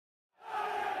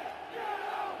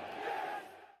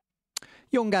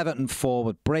Young Everton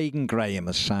forward Braden Graham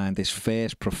has signed his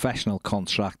first professional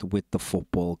contract with the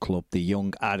football club. The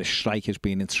young Irish striker has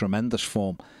been in tremendous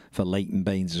form for Leighton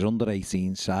Baines'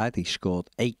 under-18 side. He scored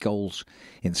 8 goals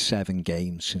in 7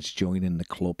 games since joining the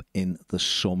club in the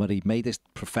summer. He made his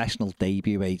professional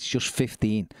debut age just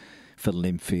 15 for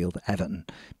Linfield. Everton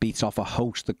beat off a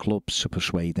host of clubs to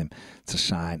persuade him to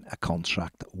sign a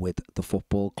contract with the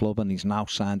football club, and he's now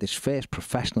signed his first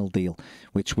professional deal,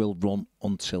 which will run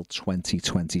until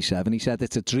 2027. He said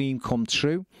it's a dream come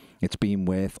true. It's been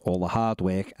worth all the hard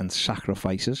work and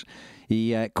sacrifices.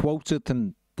 He quoted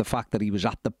the fact that he was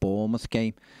at the Bournemouth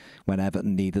game when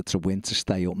Everton needed to win to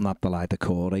stay up, and Abdoulaye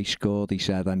Doucouré scored. He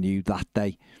said, "I knew that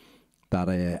day that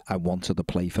I wanted to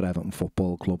play for Everton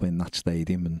Football Club in that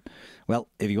stadium." And well,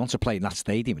 if he wants to play in that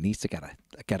stadium, he needs to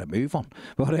get a move on.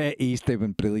 But he's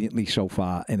doing brilliantly so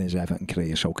far in his Everton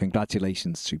career. So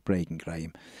congratulations to Braden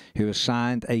Graham, who has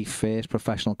signed a first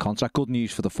professional contract. Good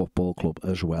news for the football club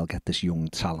as well. Get this young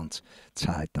talent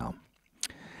tied down.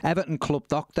 Everton club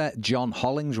doctor John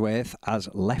Hollingsworth has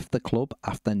left the club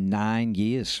after 9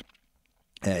 years.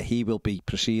 He will be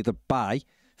preceded by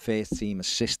first team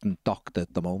assistant doctor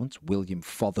at the moment, William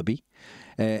Fotherby.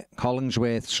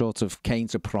 Hollingsworth sort of came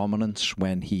to prominence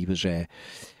when he was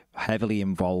heavily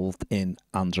involved in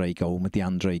the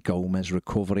Andre Gomez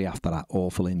recovery after that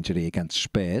awful injury against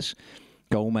Spurs.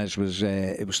 Gomez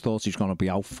it was thought he was going to be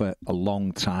out for a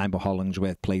long time, but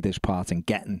Hollingsworth played his part in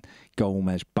getting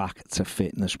Gomez back to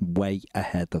fitness way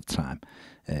ahead of time.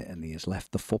 And he has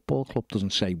left the football club.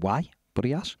 Doesn't say why, but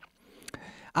he has.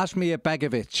 Asmir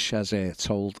Begovic has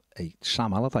told a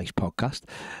Sam Allardyce podcast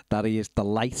that he is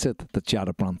delighted that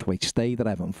Jarrad Branthwaite stayed at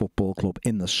Everton Football Club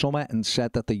in the summer, and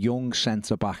said that the young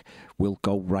centre-back will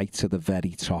go right to the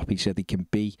very top. He said he can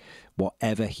be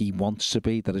whatever he wants to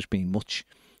be. There has been much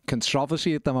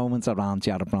controversy at the moment around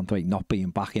Jarrad Branthwaite not being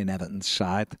back in Everton's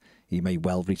side. He may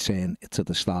well return to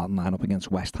the starting lineup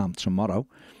against West Ham tomorrow.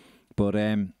 But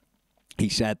he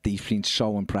said he's been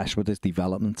so impressed with his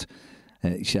development.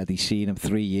 He said he's seen him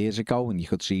 3 years ago and you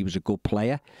could see he was a good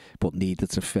player but needed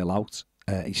to fill out.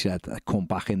 He said I come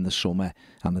back in the summer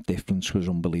and the difference was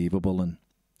unbelievable. And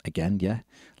again,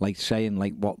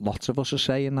 like what lots of us are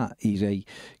saying, that he's a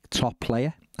top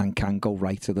player and can go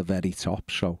right to the very top.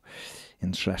 So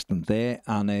interesting there.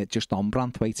 And just on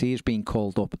Branthwaite, he has been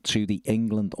called up to the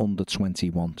England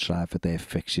under-21 side for their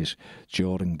fixtures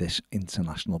during this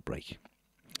international break.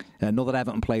 Another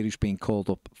Everton player who's been called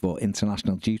up for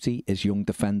international duty is young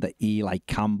defender Eli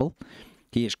Campbell.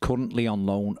 He is currently on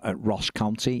loan at Ross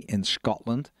County in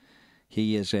Scotland.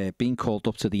 He is being called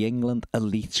up to the England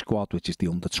elite squad, which is the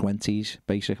under-20s,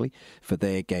 basically, for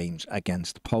their games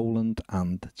against Poland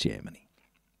and Germany.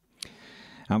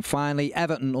 And finally,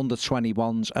 Everton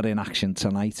under-21s are in action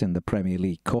tonight in the Premier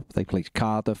League Cup. They play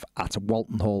Cardiff at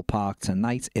Walton Hall Park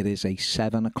tonight. It is a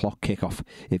 7 o'clock kickoff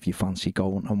if you fancy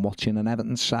going and watching an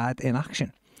Everton side in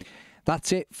action.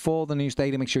 That's it for the News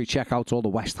Daily. Make sure you check out all the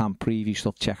West Ham preview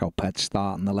stuff. Check out Ped's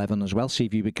starting 11 as well. See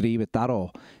if you agree with that,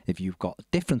 or if you've got a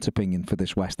different opinion for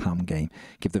this West Ham game.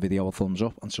 Give the video a thumbs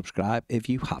up and subscribe if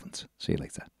you haven't. See you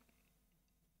later.